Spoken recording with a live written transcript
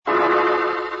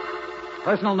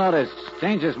Personal notice.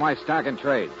 Changes my stock and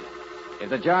trade. If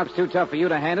the job's too tough for you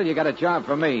to handle, you got a job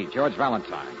for me, George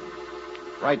Valentine.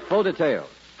 Write full details.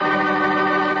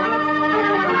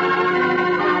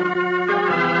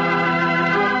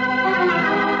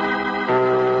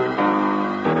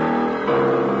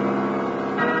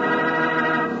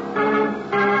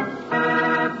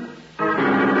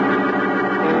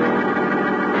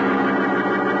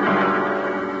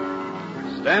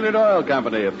 Standard Oil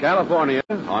Company of California,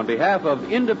 on behalf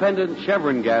of independent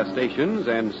Chevron gas stations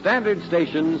and standard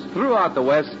stations throughout the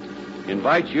West,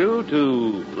 invites you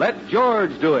to Let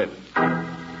George Do It.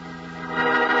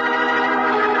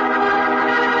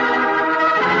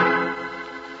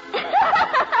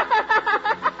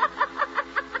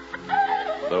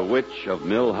 The Witch of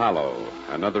Mill Hollow,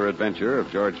 another adventure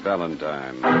of George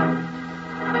Valentine.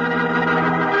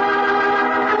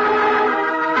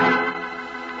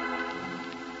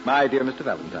 My dear Mr.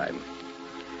 Valentine,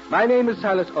 my name is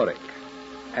Silas Orrick,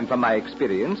 and from my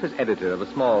experience as editor of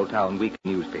a small-town weekly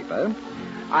newspaper,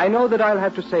 I know that I'll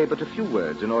have to say but a few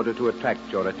words in order to attract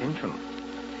your attention.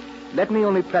 Let me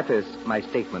only preface my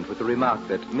statement with the remark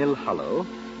that Mill Hollow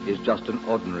is just an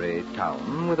ordinary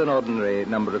town with an ordinary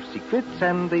number of secrets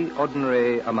and the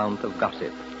ordinary amount of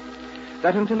gossip.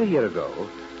 That until a year ago,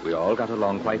 we all got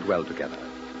along quite well together,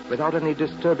 without any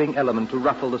disturbing element to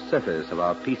ruffle the surface of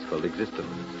our peaceful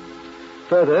existence.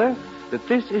 Further, that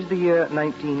this is the year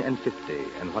 1950,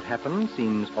 and what happened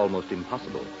seems almost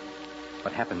impossible.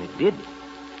 What happened, it did.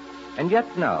 And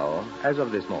yet now, as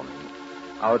of this morning,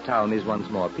 our town is once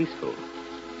more peaceful.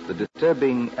 The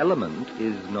disturbing element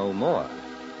is no more.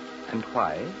 And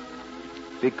why?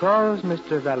 Because,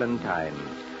 Mr. Valentine,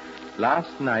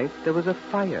 last night there was a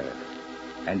fire.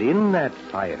 And in that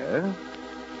fire,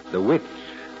 the witch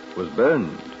was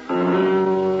burned.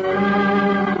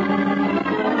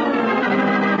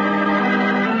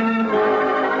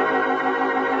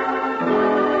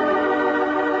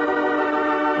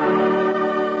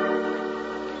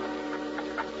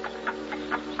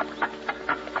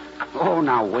 Oh,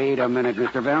 now, wait a minute,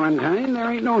 Mr. Valentine.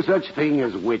 There ain't no such thing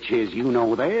as witches. You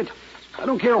know that. I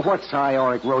don't care what Cy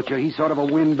Orrick wrote you. He's sort of a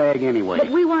windbag anyway.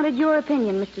 But we wanted your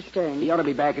opinion, Mr. Stern. He ought to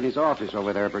be back in his office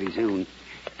over there pretty soon.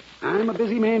 I'm a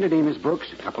busy man today, Miss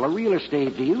Brooks. A couple of real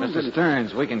estate deals. Mr.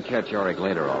 Stearns, we can catch Orrick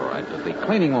later, all right. But the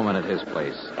cleaning woman at his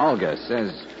place, Olga,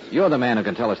 says you're the man who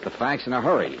can tell us the facts in a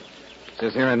hurry.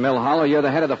 Says here in Mill Hollow you're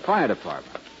the head of the fire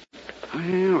department.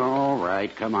 Well, all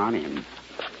right. Come on in.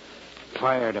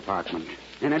 Fire department.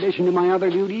 In addition to my other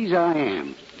duties, I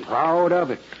am. Proud of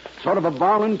it. Sort of a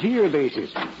volunteer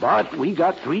basis. But we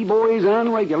got 3 boys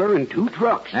on regular and 2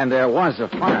 trucks. And there was a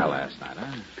fire last night,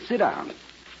 huh? Sit down.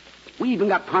 We even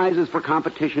got prizes for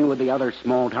competition with the other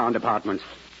small-town departments.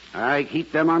 I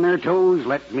keep them on their toes,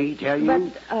 let me tell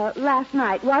you. But last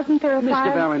night, wasn't there a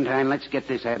fire? Mr. Valentine, let's get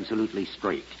this absolutely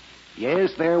straight.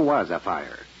 Yes, there was a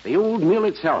fire. The old mill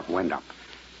itself went up.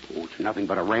 Oh, it's nothing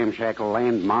but a ramshackle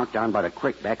landmark down by the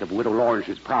creek back of Widow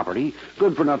Lawrence's property.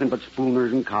 Good for nothing but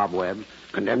spooners and cobwebs.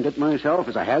 Condemned it myself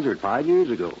as a hazard 5 years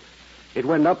ago. It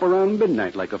went up around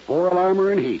midnight like a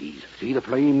 4-alarmer in Hades. See the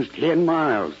flames 10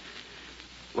 miles.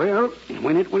 Well,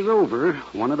 when it was over,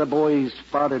 one of the boys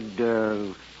spotted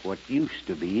what used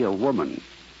to be a woman.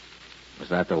 Was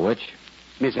that the witch?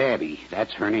 Miss Abby,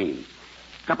 that's her name.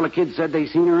 A couple of kids said they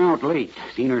seen her out late.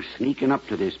 Seen her sneaking up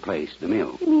to this place, the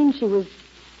mill. You mean she was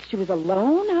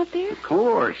alone out there? Of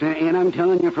course, and I'm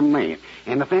telling you from that.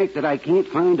 And the fact that I can't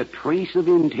find a trace of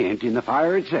intent in the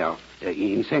fire itself,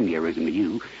 incendiarism to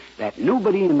you, that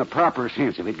nobody in the proper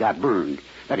sense of it got burned.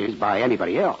 That is, by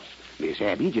anybody else. Miss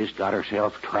Abby just got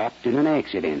herself trapped in an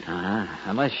accident.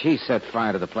 Unless she set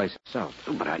fire to the place herself.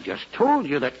 But I just told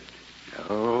you that...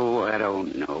 Oh, I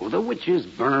don't know. The witch is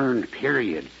burned,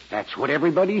 period. That's what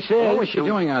everybody says. What was she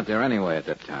doing out there anyway at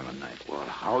that time of night? Well,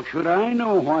 how should I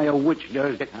know why a witch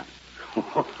does it?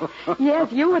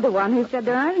 Yes, you were the one who said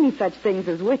there aren't any such things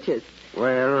as witches.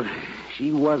 Well,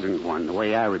 she wasn't one, the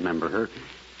way I remember her.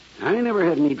 I never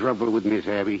had any trouble with Miss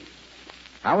Abby.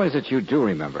 How is it you do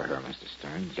remember her, Mr.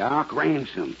 Stearns? Doc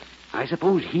Ransom. I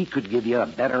suppose he could give you a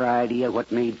better idea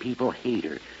what made people hate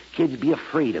her. Kids be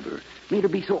afraid of her. Made her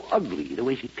be so ugly, the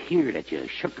way she peered at you,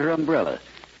 shook her umbrella.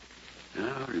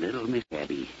 Oh, little Miss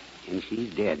Abby. And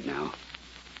she's dead now.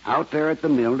 Out there at the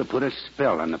mill to put a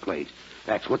spell on the place.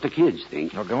 That's what the kids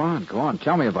think. Oh, go on.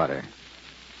 Tell me about her.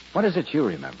 What is it you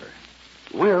remember?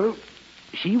 Well,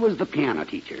 she was the piano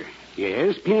teacher.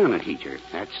 Yes, piano teacher.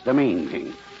 That's the main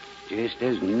thing. Just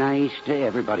as nice to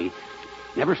everybody.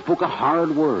 Never spoke a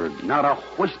hard word. Not a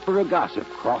whisper of gossip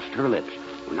crossed her lips.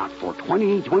 Not for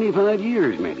 20, 25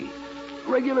 years, maybe.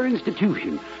 Regular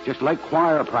institution, just like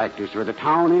choir practice or the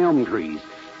town elm trees.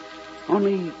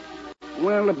 Only,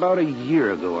 well, about a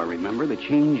year ago, I remember, the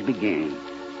change began.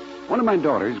 One of my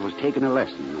daughters was taking a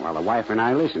lesson while the wife and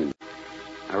I listened.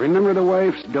 I remember the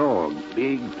wife's dog,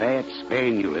 big, fat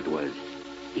spaniel it was.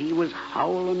 He was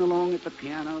howling along at the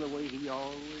piano the way he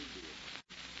always did.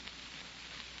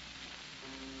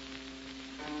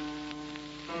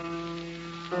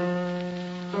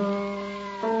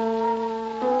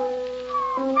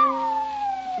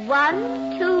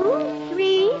 One, two,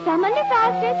 three. Some under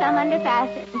faster, some under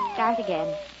faster. Start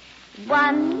again.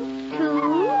 1, 2,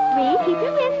 3. Keep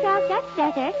your wrists out. That's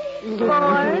better. 4,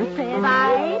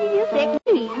 5, 6, 7,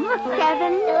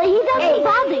 He doesn't 8.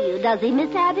 bother you, does he,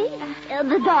 Miss Abby?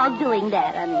 The dog doing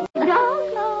that, I mean.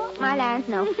 Dog? No. My lands,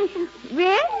 no.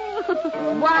 Wrist?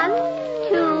 1,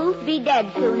 2. Be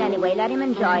dead soon anyway. Let him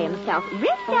enjoy himself.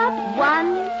 Wrist up. 1,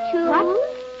 2,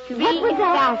 What? 3. What was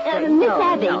that? Faster. Miss No,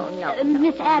 Abby. no.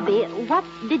 Miss Abby, what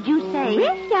did you say?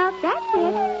 Wrist up. That's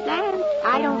it. Lance,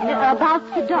 I don't know. About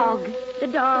the dog. The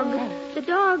dog.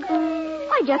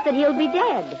 Why, just that he'll be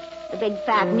dead. The big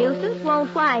fat nuisance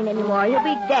won't whine anymore. He'll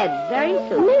be dead very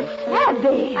soon. Miss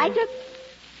Abby. I took...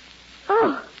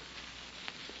 Oh.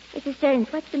 Mrs.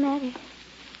 Stearns, what's the matter?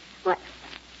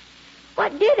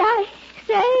 What did I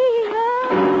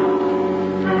say?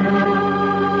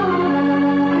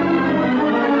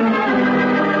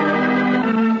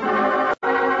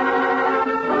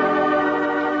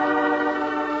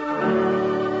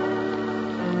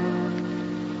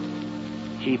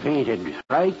 She fainted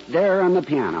right there on the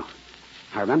piano.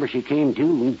 I remember she came to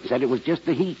and said it was just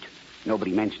the heat.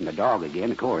 Nobody mentioned the dog again,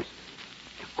 of course.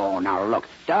 Oh, now look,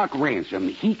 Doc Ransom,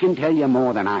 he can tell you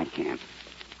more than I can.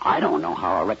 I don't know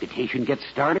how a reputation gets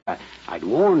started. I'd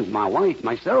warned my wife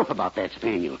myself about that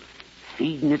spaniel.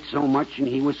 Feeding it so much and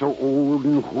he was so old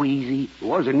and wheezy. It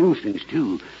was a nuisance,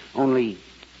 too. Only,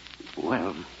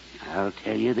 well, I'll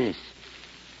tell you this.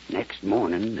 Next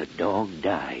morning, the dog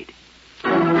died.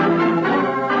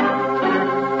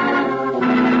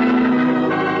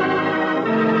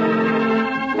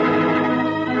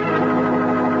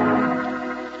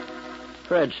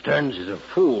 Fred Stearns is a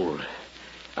fool.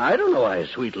 I don't know why a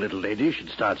sweet little lady should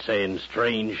start saying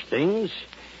strange things.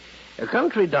 A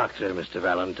country doctor, Mr.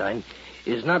 Valentine,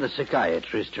 is not a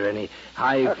psychiatrist or any But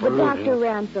highfalutin... Dr.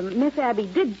 Ransom, Miss Abby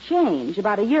did change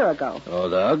about a year ago. Oh,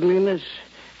 the ugliness?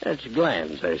 That's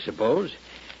glands, I suppose.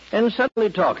 And suddenly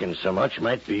talking so much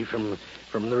might be from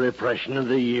the repression of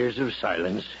the years of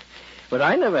silence. But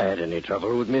I never had any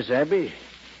trouble with Miss Abby.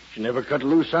 She never cut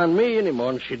loose on me any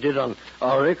more than she did on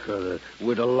Auric or the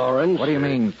Widow Lawrence. What do you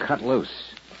mean, cut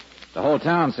loose? The whole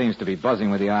town seems to be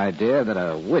buzzing with the idea that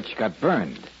a witch got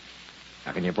burned.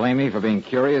 Now, can you blame me for being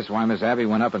curious why Miss Abby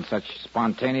went up in such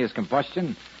spontaneous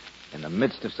combustion in the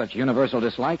midst of such universal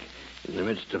dislike? In the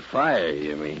midst of fire,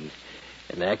 you mean?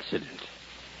 An accident.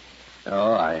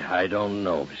 Oh, I don't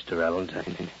know, Mr.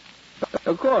 Valentine.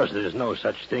 Of course, there's no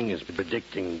such thing as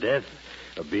predicting death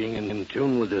or being in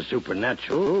tune with the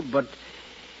supernatural, but...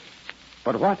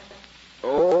 But what?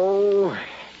 Oh,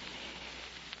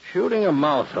 shooting a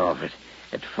mouth off it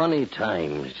at funny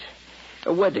times.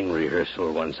 A wedding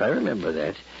rehearsal once, I remember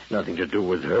that. Nothing to do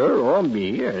with her or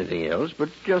me or anything else, but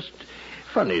just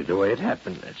funny the way it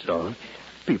happened, that's all.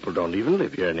 People don't even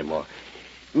live here anymore.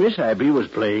 Miss Abby was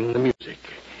playing the music.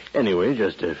 Anyway,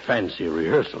 just a fancy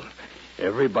rehearsal.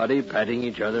 Everybody patting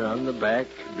each other on the back.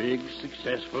 Big,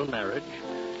 successful marriage.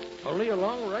 Only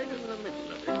along right in the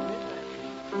middle of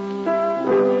it.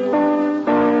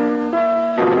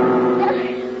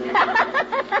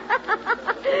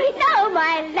 No,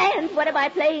 my land, what am I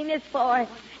playing this for?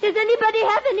 Does anybody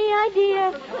have any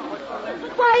idea?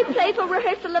 Why play for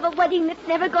rehearsal of a wedding that's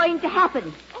never going to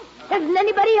happen? Doesn't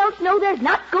anybody else know there's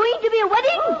not going to be a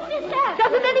wedding?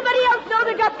 Doesn't anybody else know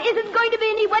there just isn't going to be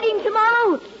any wedding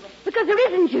tomorrow? Because there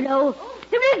isn't, you know.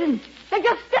 There isn't. There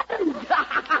just isn't.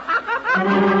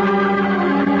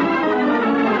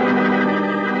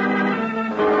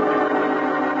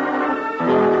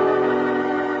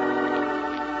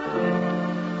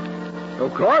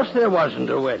 Of course there wasn't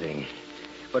a wedding.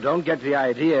 But don't get the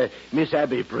idea Miss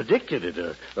Abby predicted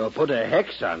it or put a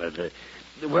hex on it.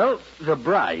 Well, the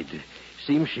bride.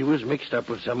 Seems she was mixed up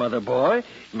with some other boy,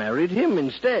 married him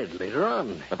instead later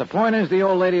on. But the point is the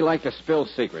old lady liked to spill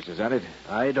secrets, is that it?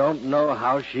 I don't know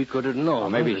how she could have known. Or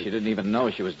maybe she didn't even know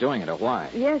she was doing it, or why.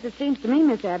 Yes, it seems to me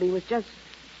Miss Abby was just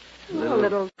a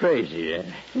little... Crazy, eh?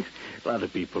 A lot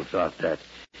of people thought that.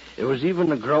 There was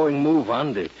even a growing move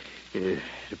on to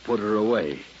put her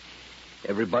away.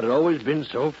 Everybody had always been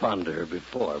so fond of her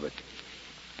before, but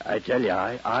I tell you,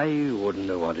 I wouldn't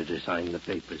have wanted to sign the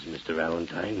papers, Mr.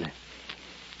 Valentine.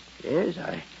 Yes,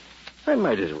 I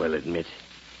might as well admit.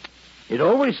 It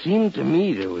always seemed to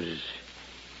me there was,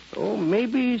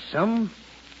 maybe some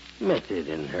method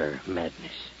in her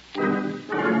madness.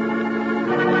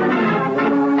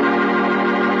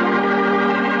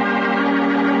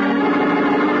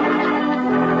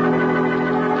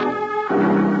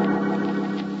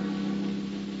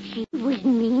 She was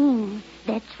mean.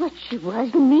 That's what she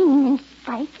was, mean and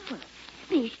spiteful.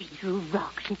 She threw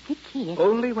rocks at the kids.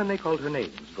 Only when they called her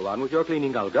names. Go on with your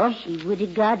cleaning, Olga. She would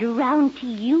have got around to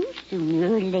you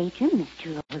sooner or later,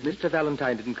 Mr. Ulrich. Mr.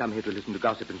 Valentine didn't come here to listen to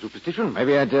gossip and superstition.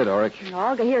 Maybe I did, Ulrich.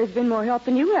 Olga here has been more help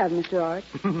than you have, Mr.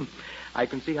 Ulrich. I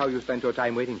can see how you spent your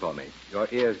time waiting for me. Your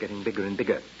ears getting bigger and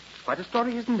bigger. Quite a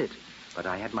story, isn't it? But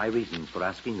I had my reasons for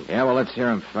asking you. Yeah, well, let's hear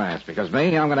him fast, because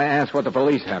me, I'm going to ask what the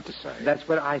police have to say. That's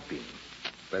where I've been.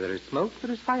 Where there is smoke,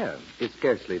 there is fire. It's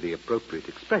scarcely the appropriate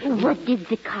expression. What did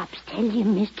the cops tell you,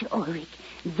 Mr. Ulrich?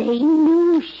 They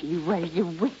knew she was a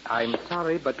witch. I'm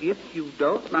sorry, but if you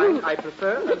don't mind, I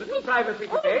prefer a little privacy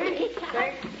today.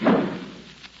 Thanks.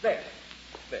 There.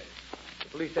 The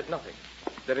police said nothing.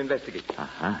 They're investigating.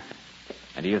 Uh-huh.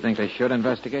 And do you think they should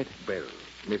investigate? Well,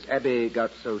 Miss Abby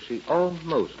got so she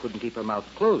almost couldn't keep her mouth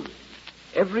closed.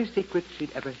 Every secret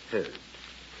she'd ever heard.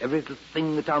 Every little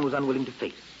thing the town was unwilling to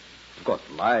face. Of course,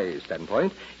 from my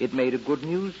standpoint, it made a good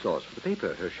news source for the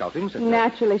paper. Her shoutings and...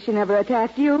 Naturally, she never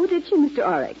attacked you, did she, Mr.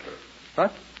 Ulrich?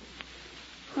 What?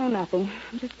 Oh, nothing.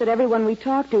 Just that everyone we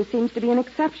talk to seems to be an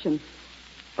exception.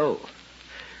 Oh.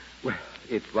 Well,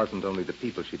 it wasn't only the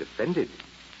people she'd offended,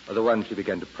 or the ones she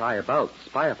began to pry about,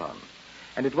 spy upon.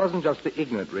 And it wasn't just the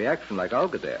ignorant reaction like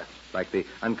Olga there, like the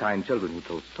unkind children who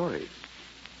told stories.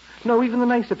 No, even the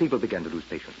nicer people began to lose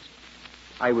patience.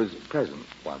 I was present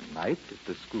one night at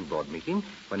the school board meeting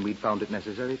when we'd found it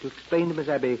necessary to explain to Miss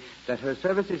Abby that her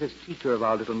services as teacher of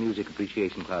our little music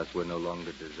appreciation class were no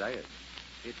longer desired.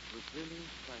 It was really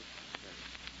quite...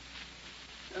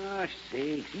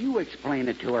 Sakes, you explain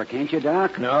it to her, can't you,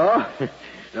 Doc? No.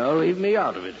 No, leave me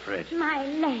out of it, Fred. My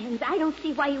lands, I don't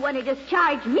see why you want to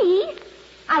discharge me.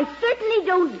 I certainly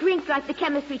don't drink like the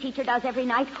chemistry teacher does every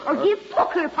night, or give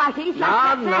poker parties like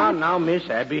that man. Now, Miss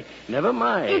Abby, never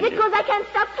mind. Is it because I can't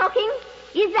stop talking?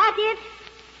 Is that it?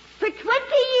 For 20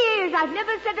 years, I've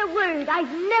never said a word.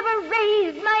 I've never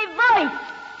raised my voice.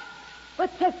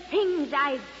 But the things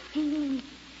I've seen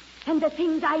and the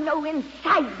things I know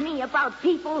inside me about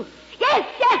people, yes,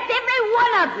 every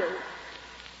one of you.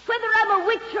 Whether I'm a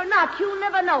witch or not, you'll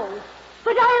never know.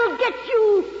 But I'll get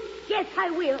you. Yes, I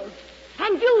will.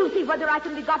 And you'll see whether I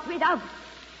can be got rid of.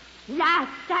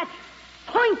 Laughed at,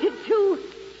 pointed to.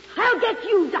 I'll get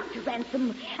you, Dr.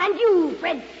 Ransom, and you,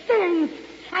 Fred Stearns,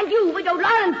 and you, Widow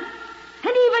Lawrence,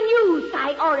 and even you,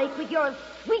 Cy Ulrich, with your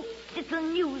sweet little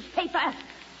newspaper.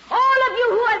 All of you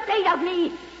who are afraid of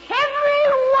me, every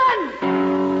one.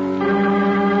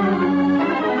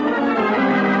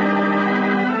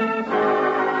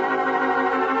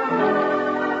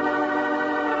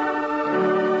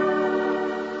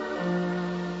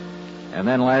 And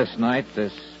then last night,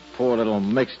 this poor little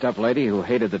mixed-up lady who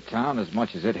hated the town as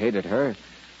much as it hated her,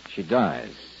 she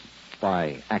dies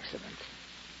by accident.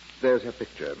 There's her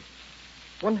picture.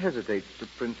 One hesitates to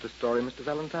print the story, Mr.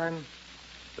 Valentine,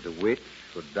 that a witch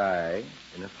would die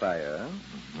in a fire.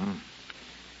 Mm-hmm.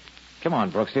 Come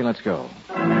on, Brooksy, let's go.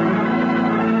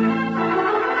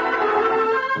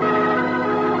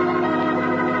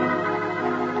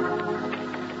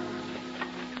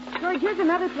 George, here's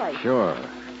another place. Sure.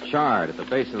 Charred at the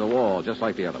base of the wall, just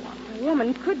like the other one. A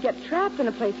woman could get trapped in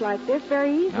a place like this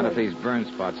very easily. None of these burn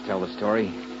spots tell the story.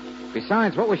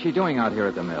 Besides, what was she doing out here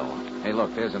at the mill? Hey,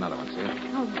 look, there's another one, see?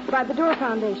 Oh, by the door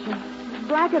foundation.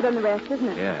 Blacker than the rest, isn't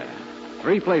it? Yeah.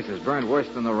 3 places burned worse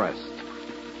than the rest.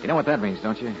 You know what that means,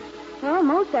 don't you? Well,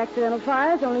 most accidental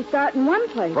fires only start in one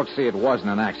place. Brooksy, it wasn't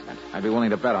an accident. I'd be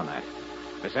willing to bet on that.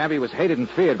 Miss Abby was hated and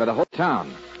feared by the whole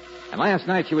town. And last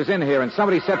night she was in here and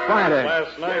somebody set fire to her.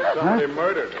 Last night somebody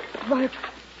murdered her. What?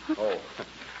 Oh,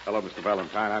 hello, Mr.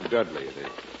 Valentine. I'm Dudley, the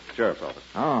sheriff's office.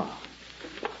 Oh.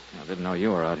 I didn't know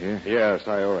you were out here. Yes,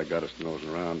 I already got us nosing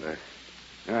around.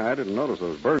 I didn't notice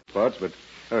those burn spots, but...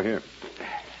 Oh, here.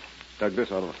 Dug this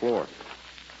out of the floor.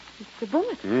 It's a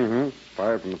bullet. Mm-hmm.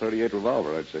 Fired from a .38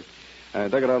 revolver, I'd say. I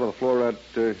dug it out of the floor right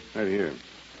here.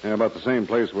 About the same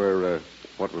place where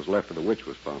what was left of the witch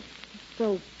was found.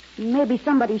 So maybe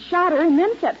somebody shot her and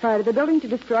then set fire to the building to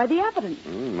destroy the evidence.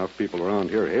 Enough people around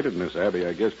here hated Miss Abby,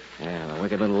 I guess. Yeah, the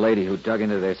wicked little lady who dug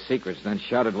into their secrets, then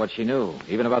shouted what she knew,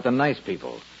 even about the nice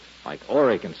people, like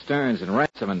Ulrich and Stearns and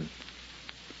Ransom and...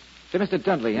 Say, Mr.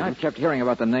 Dudley, I've kept hearing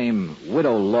about the name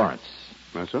Widow Lawrence.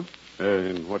 That's so?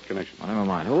 In what connection? Well, never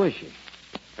mind. Who is she?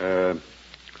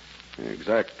 The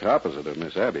exact opposite of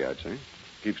Miss Abby, I'd say.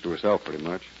 Keeps to herself pretty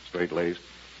much, straight-laced.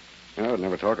 I'd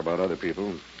never talk about other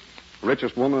people.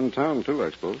 Richest woman in town, too,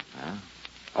 I suppose. Yeah.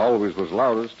 Always was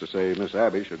loudest to say Miss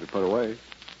Abby should be put away.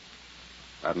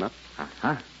 That enough?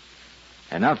 Uh-huh.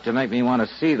 Enough to make me want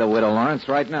to see the widow Lawrence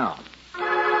right now.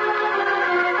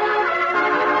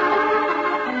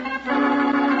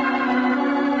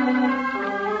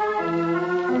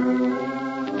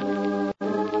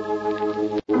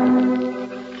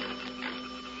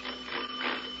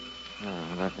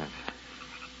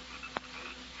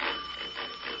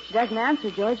 She doesn't answer,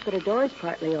 George, but her door is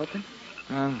partly open.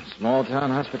 Small-town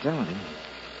hospitality.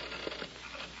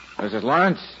 Mrs.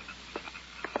 Lawrence?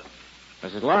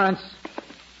 Mrs. Lawrence?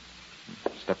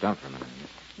 Stepped out for a minute.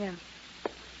 Yeah.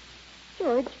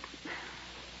 George,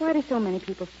 why do so many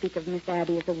people speak of Miss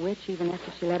Abby as a witch even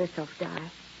after she let herself die?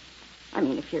 I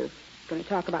mean, if you're going to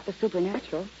talk about the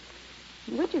supernatural,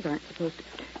 witches aren't supposed to...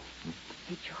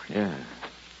 Hey, George. Yeah.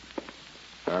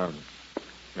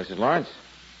 Mrs. Lawrence?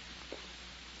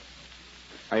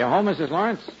 Are you home, Mrs.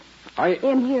 Lawrence? Are you...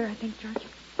 In here, I think, George.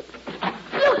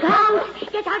 Look out!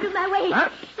 Get out of my way. Huh?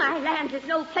 My land is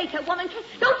no place a woman can...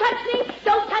 Don't touch me!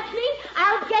 Don't touch me!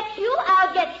 I'll get you!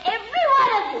 I'll get every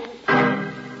one of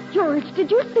you! George, did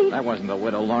you see... That wasn't the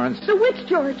widow Lawrence. The witch,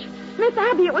 George. Miss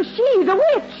Abby, it was she, the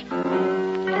witch.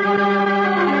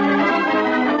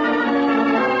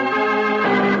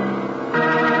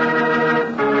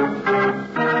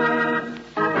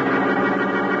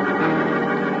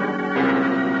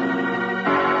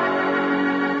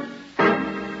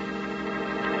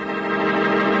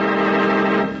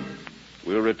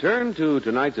 Return to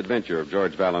tonight's adventure of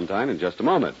George Valentine in just a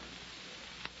moment.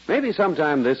 Maybe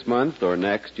sometime this month or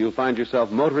next you'll find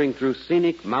yourself motoring through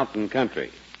scenic mountain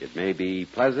country. It may be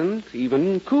pleasant,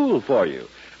 even cool for you.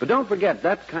 But don't forget,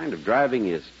 that kind of driving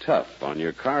is tough on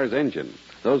your car's engine.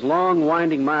 Those long,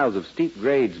 winding miles of steep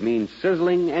grades mean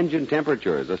sizzling engine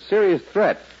temperatures, a serious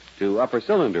threat to upper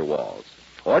cylinder walls.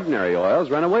 Ordinary oils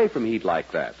run away from heat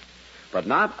like that, but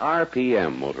not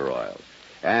RPM motor oil.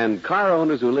 And car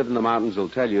owners who live in the mountains will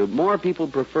tell you more people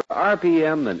prefer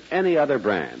RPM than any other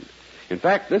brand. In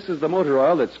fact, this is the motor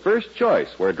oil that's first choice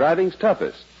where driving's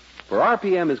toughest. For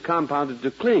RPM is compounded to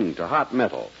cling to hot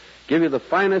metal, give you the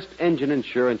finest engine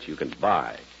insurance you can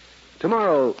buy.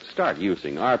 Tomorrow, start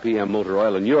using RPM motor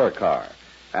oil in your car.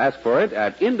 Ask for it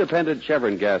at independent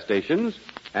Chevron gas stations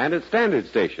and at standard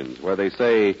stations where they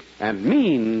say and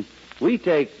mean we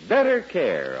take better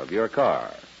care of your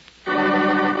car.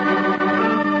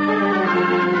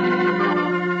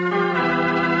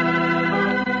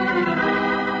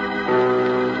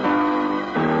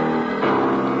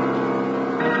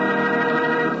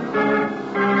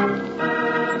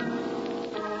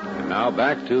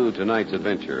 Back to tonight's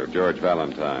adventure of George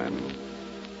Valentine.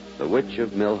 The Witch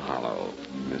of Mill Hollow,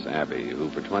 Miss Abby, who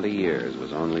for 20 years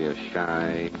was only a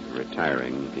shy,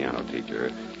 retiring piano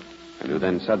teacher, and who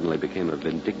then suddenly became a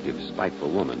vindictive,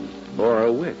 spiteful woman, or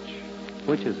a witch.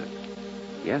 Which is it?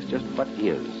 Yes, just what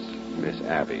is Miss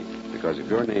Abby? Because if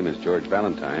your name is George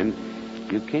Valentine,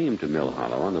 you came to Mill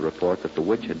Hollow on the report that the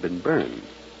witch had been burned.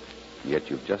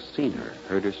 Yet you've just seen her,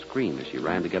 heard her scream as she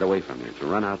ran to get away from you, to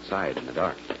run outside in the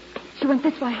dark. She went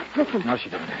this way. Listen. No, she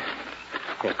didn't.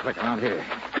 Here, quick, around here.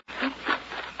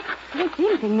 I don't see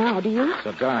anything now, do you?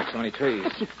 So dark, so many trees.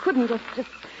 But she couldn't just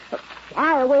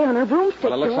fly away on her broomstick.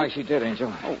 Well, it looks George. like she did,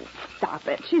 Angel. Oh, stop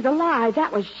it. She's alive.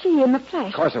 That was she in the flesh.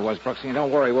 Of course it was, Brooksy. And don't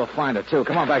worry, we'll find her, too.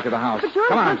 Come on back to the house. But George,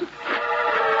 come on.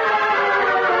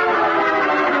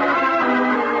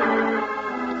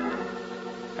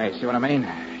 Hey, see what I mean?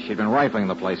 She'd been rifling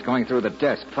the place, going through the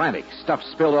desk, frantic, stuff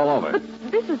spilled all over.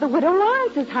 But this is the widow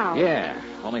Lawrence's house. Yeah,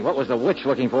 only what was the witch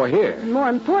looking for here? More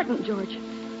important, George,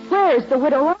 where's the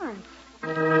widow Lawrence?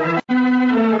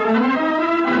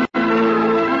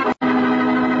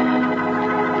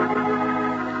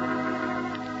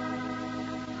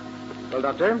 Well,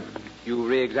 Doctor, you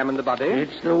re-examined the body?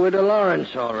 It's the widow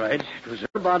Lawrence, all right. It was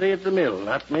her body at the mill,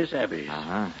 not Miss Abby's.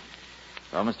 Uh-huh.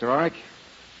 Well, Mr. Orrick,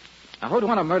 now who'd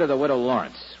want to murder the widow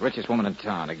Lawrence, richest woman in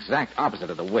town, exact opposite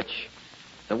of the witch?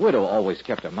 The widow always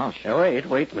kept her mouth shut.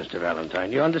 Wait, Mr.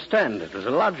 Valentine. You understand it was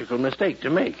a logical mistake to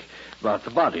make about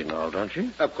the body and all, don't you?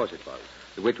 Of course it was.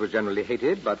 The witch was generally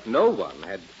hated, but no one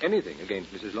had anything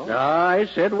against Mrs. Lawrence. I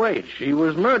said wait. She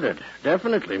was murdered.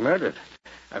 Definitely murdered.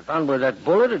 I found where that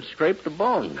bullet had scraped the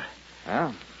bone.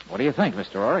 Well, what do you think,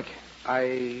 Mr. Orrick?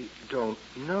 I don't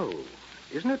know.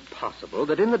 Isn't it possible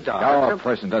that in the dark... No, a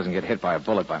person doesn't get hit by a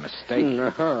bullet by mistake. No,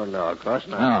 of course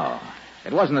not. No.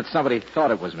 It wasn't that somebody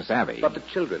thought it was Miss Abby. But the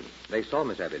children, they saw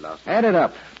Miss Abby last night. Add it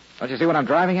up. Don't you see what I'm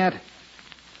driving at?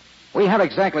 We have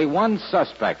exactly one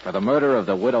suspect for the murder of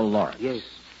the widow Lawrence. Yes.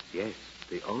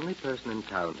 The only person in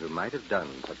town who might have done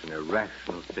such an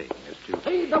irrational thing as to...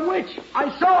 Hey, the witch!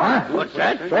 I saw her! Huh? What's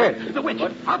that? Where? The witch,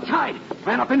 outside.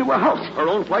 Ran up into her house. Her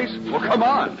own place? Well, come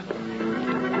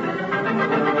on.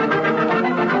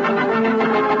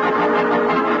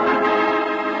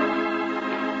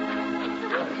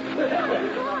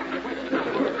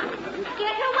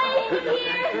 Get away from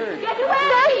here! Get away!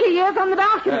 There she is on the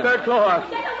balcony. Third floor.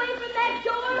 Get away from that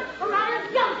door, or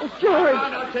I'll jump! George.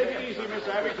 Now, take it easy, Miss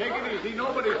Abby. Take it easy.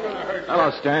 Nobody's going to hurt you.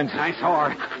 Hello, Stearns. I saw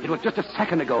her. It was just a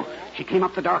second ago. She came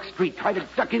up the dark street, tried to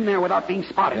duck in there without being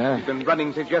spotted. Yeah. He's been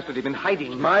running since yesterday, been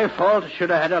hiding. My fault. Should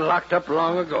have had her locked up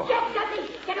long ago. Get Dudley!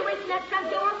 Get away from that front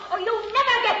door, or you'll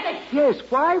never get me! Yes,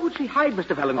 why would she hide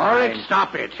Mr. Valentine? Ulrich,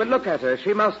 stop it. But look at her.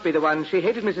 She must be the one. She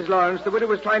hated Mrs. Lawrence. The widow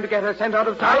was trying to get her sent out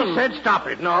of town. I said stop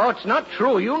it. No, it's not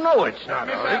true. You know it's not,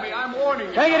 Miss Ulrich. Abby, I'm warning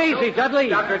you. Take it easy, Dudley.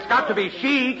 Doctor, it's got to be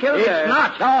she killed It's her.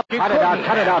 not. No, She cut it out. couldn't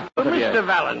Cut it have. out, both of you. Mr.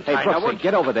 Valentine. Hey, now, Brooksy, what-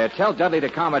 get over there. Tell Dudley to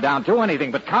calm her down. Do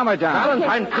anything, but calm her down.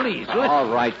 Valentine, please, listen. All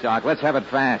right, Doc. Let's have it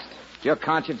fast. Your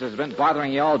conscience has been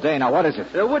bothering you all day. Now, what is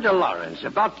it? The widow Lawrence,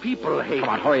 about people hating. Come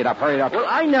on, hurry it up. Well,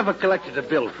 I never collected a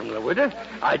bill from the widow.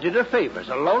 I did her favors.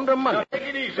 I loaned her money. Take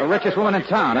it easy. The richest woman in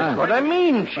town, huh? What I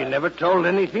mean, she never told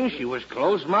anything. She was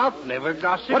closed-mouthed, never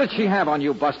gossiped. What did she have on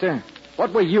you, Buster?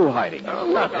 What were you hiding? Oh,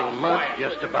 nothing much,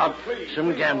 just about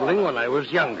some gambling when I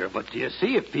was younger. But do you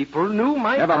see, if people knew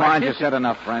my Never mind. You practice- said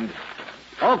enough, friend.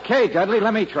 Okay, Dudley,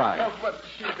 let me try. But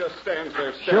she just stands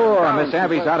there staring Sure, down. Miss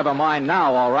Abby's out of her mind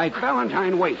now, all right.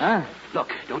 Valentine, wait. Huh?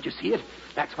 Look, don't you see it?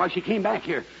 That's why she came back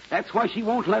here. That's why she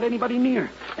won't let anybody near.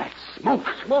 That's smoke.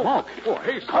 Smoke. Oh,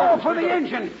 hey, Call Stearns, for we the gotta-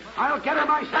 engine. I'll get her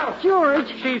myself. George.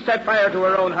 She set fire to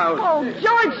her own house. Oh,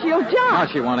 George, she'll No, jump.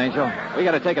 she won't, Angel. We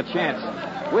got to take a chance.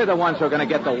 We're the ones who are going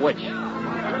to get the witch.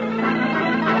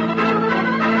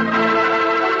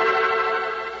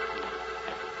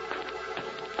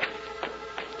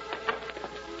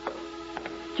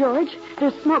 George,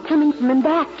 there's smoke coming from in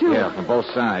back, too. Yeah, from both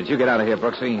sides. You get out of here,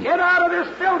 Brooksy. Get out of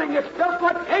this building. It's built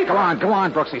like paper. Come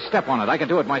on, Brooksy. Step on it. I can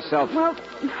do it myself. Well,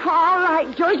 all right,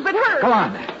 George, but hurry. Come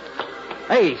on.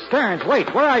 Hey, Stearns,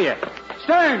 wait. Where are you?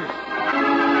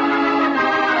 Stearns!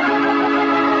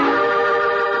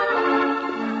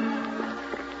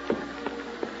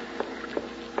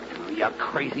 You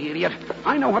crazy idiot.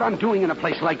 I know what I'm doing in a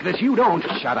place like this. You don't.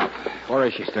 Shut up. Where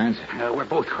is she, Stearns? We're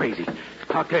both crazy.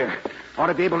 Out there. Ought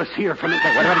to be able to see her from the...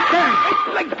 Wait a minute.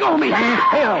 Stearns! Let go of me. Stand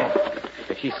still.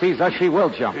 If she sees us, she will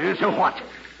jump. So what?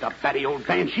 The batty old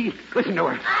banshee. Listen to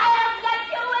her. I'll get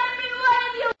you, every one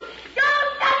of you!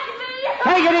 Don't touch me!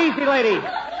 Take it easy, lady.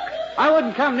 I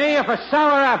wouldn't come near you for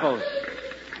sour apples.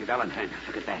 Hey, Valentine,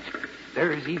 look at that.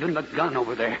 There's even the gun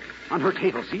over there. On her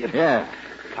table, see it? Yeah.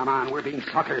 Come on, we're being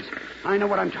suckers. I know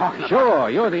what I'm talking about. Sure,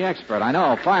 you're the expert. I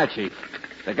know. Fire chief.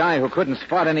 The guy who couldn't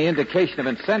spot any indication of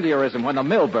incendiarism when the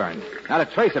mill burned. Not a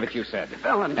trace of it, you said.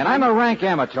 Valentine. And I'm a rank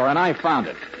amateur, and I found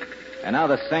it. And now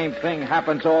the same thing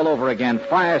happens all over again.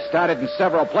 Fire started in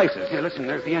several places. Here, listen,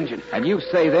 there's the engine. And you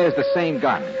say there's the same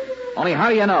gun. Only how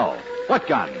do you know? What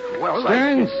gun? Well,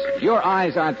 Stearns, your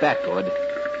eyes aren't that good.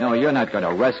 No, you're not going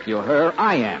to rescue her.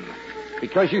 I am.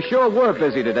 Because you sure were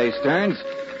busy today, Stearns.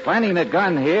 Planting the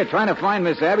gun here, trying to find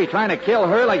Miss Abby, trying to kill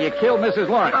her like you killed Mrs.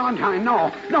 Lawrence. Valentine,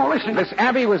 no. No, listen. Miss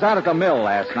Abby was out at the mill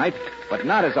last night, but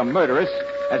not as a murderess,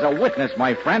 as a witness,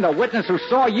 my friend, a witness who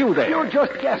saw you there. You're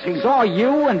just guessing. Saw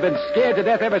you and been scared to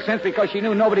death ever since because she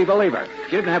knew nobody believed her.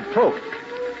 She didn't have proof.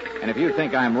 And if you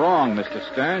think I'm wrong, Mr.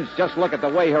 Stearns, just look at the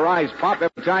way her eyes pop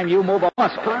every time you move a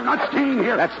muscle. I'm not staying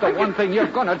here. That's the one thing you're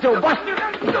going to do.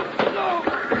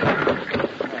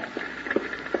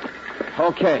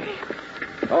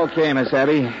 Okay, Miss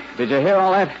Abby. Did you hear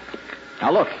all that?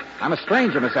 Now, look, I'm a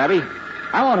stranger, Miss Abby.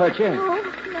 I won't hurt you.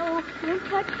 No, don't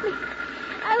touch me.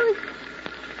 I was...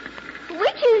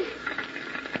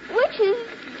 Witches,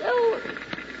 oh...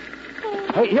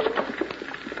 Hey, here.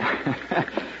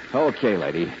 Okay,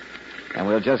 lady. And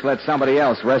we'll just let somebody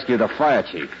else rescue the fire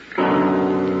chief.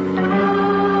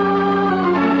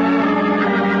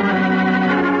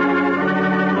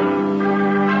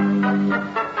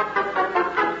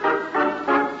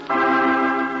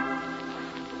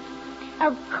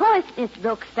 Of course, Miss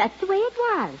Brooks, that's the way it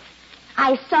was.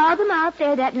 I saw them out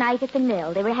there that night at the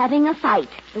mill. They were having a fight,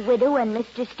 the widow and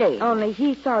Mr. Stearns. Only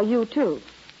he saw you, too.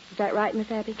 Is that right, Miss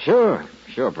Abby? Sure,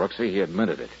 Brooksy. He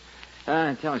admitted it.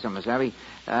 Tell me something, Miss Abby.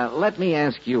 Let me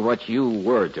ask you what you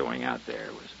were doing out there.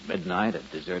 It was midnight, a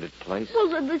deserted place? Well,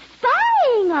 they were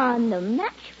spying on them,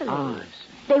 naturally. Oh, I see.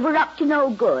 They were up to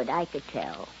no good, I could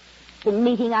tell. Been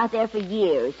meeting out there for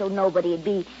years, so nobody'd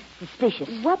be suspicious.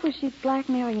 What was she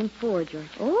blackmailing him for, George?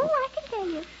 Oh,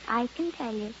 I can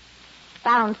tell you.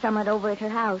 Found someone over at her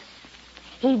house.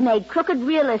 He'd made crooked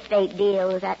real estate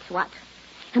deals, that's what.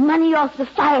 And money off the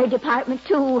fire department,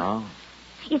 too. Oh.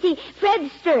 You see, Fred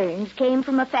Stearns came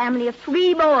from a family of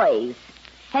 3 boys.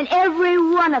 And every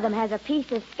one of them has a piece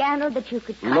of scandal that you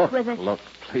could cut with a... Look,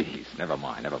 please, never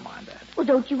mind that. Well,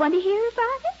 don't you want to hear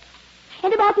about it?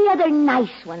 And about the other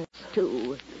nice ones,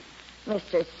 too.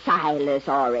 Mr. Silas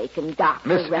Orick and Dr.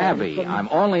 Miss Abby, Ransom. I'm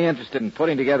only interested in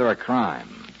putting together a crime.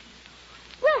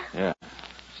 Well, Yeah.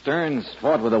 Stearns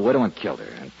fought with a widow and killed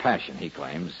her. In passion, he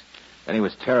claims. Then he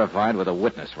was terrified with a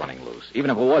witness running loose. Even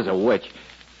if it was a witch...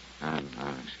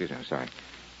 excuse me, I'm sorry.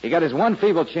 He got his one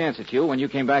feeble chance at you when you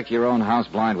came back to your own house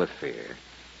blind with fear.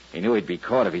 He knew he'd be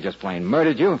caught if he just plain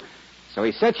murdered you, so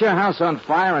he set your house on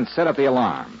fire and set up the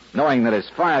alarm, knowing that as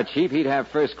fire chief, he'd have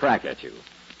first crack at you.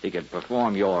 He could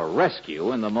perform your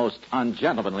rescue in the most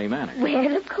ungentlemanly manner.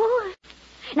 well, of course.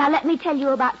 Now, let me tell you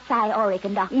about Cy Orick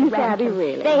and Dr. Miss Ransom. Abby,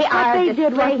 really? They What they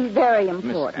did wasn't very Miss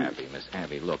important.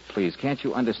 Abby, look, please, can't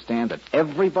you understand that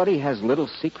everybody has little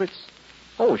secrets?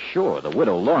 Oh, sure, the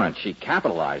widow Lawrence, she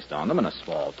capitalized on them in a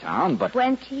small town, but...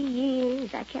 20 years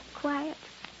I kept quiet.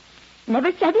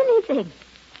 Never said anything.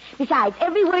 Besides,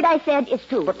 every word I said is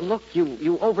true. But look,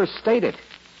 you overstate it.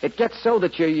 It gets so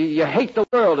that you hate the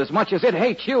world as much as it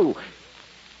hates you.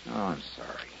 Oh, I'm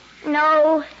sorry.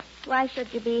 No, why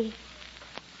should you be?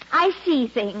 I see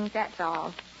things, that's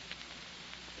all.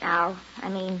 Now, I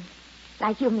mean,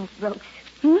 like you, Miss Brooks.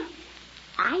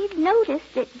 I've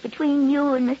noticed that between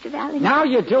you and Mr. Valentine... Now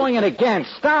you're doing it again.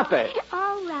 Stop it.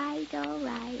 All right.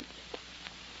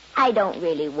 I don't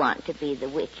really want to be the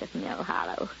witch of Mill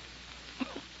Hollow.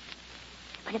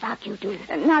 What about you two?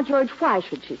 Now, George, why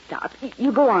should she stop?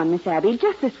 You go on, Miss Abby,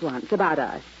 just this once, about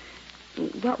us.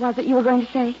 What was it you were going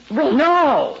to say? Wait.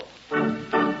 No!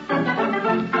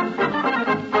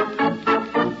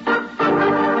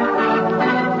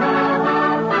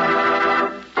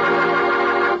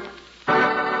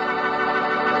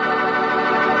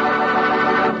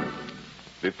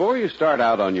 Before you start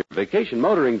out on your vacation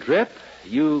motoring trip,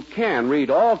 you can read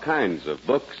all kinds of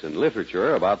books and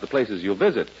literature about the places you'll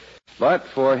visit. But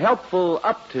for helpful,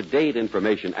 up-to-date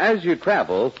information as you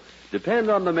travel, depend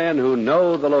on the men who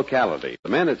know the locality, the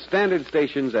men at standard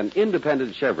stations and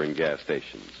independent Chevron gas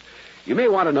stations. You may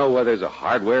want to know where there's a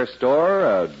hardware store,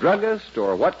 a druggist,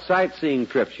 or what sightseeing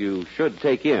trips you should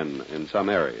take in some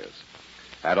areas.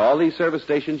 At all these service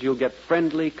stations, you'll get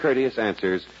friendly, courteous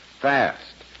answers fast.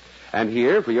 And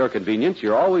here, for your convenience,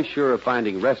 you're always sure of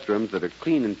finding restrooms that are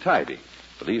clean and tidy.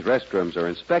 For these restrooms are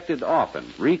inspected often,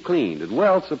 re-cleaned, and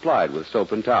well supplied with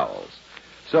soap and towels.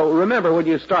 So remember when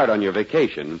you start on your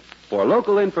vacation, for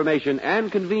local information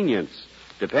and convenience,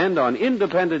 depend on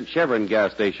independent Chevron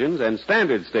gas stations and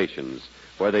standard stations,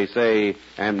 where they say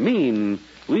and mean,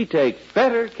 we take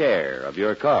better care of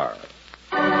your car.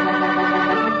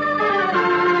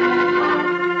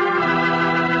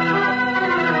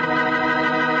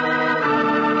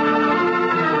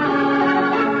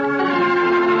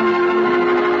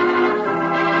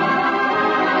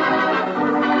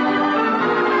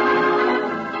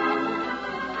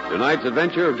 Tonight's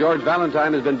adventure of George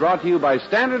Valentine has been brought to you by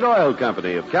Standard Oil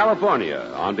Company of California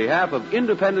on behalf of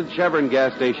independent Chevron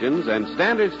gas stations and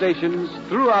standard stations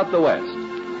throughout the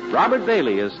West. Robert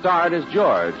Bailey is starred as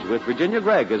George with Virginia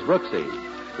Gregg as Brooksy.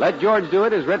 Let George Do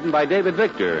It is written by David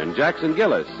Victor and Jackson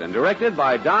Gillis and directed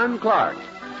by Don Clark.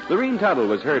 Lorene Tuttle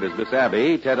was heard as Miss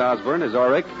Abby, Ted Osborne as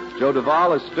Orick, Joe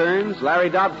Duvall as Stearns, Larry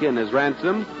Dobkin as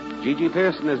Ransom, Gigi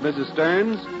Pearson as Mrs.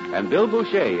 Stearns, and Bill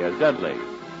Boucher as Dudley.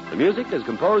 The music is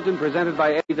composed and presented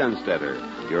by Eddie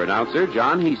Dunstetter. Your announcer,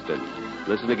 John Heaston.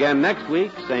 Listen again next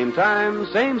week, same time,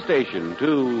 same station,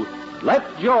 to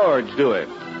Let George Do It.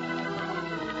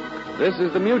 This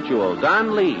is the Mutual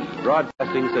Don Lee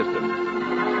Broadcasting System.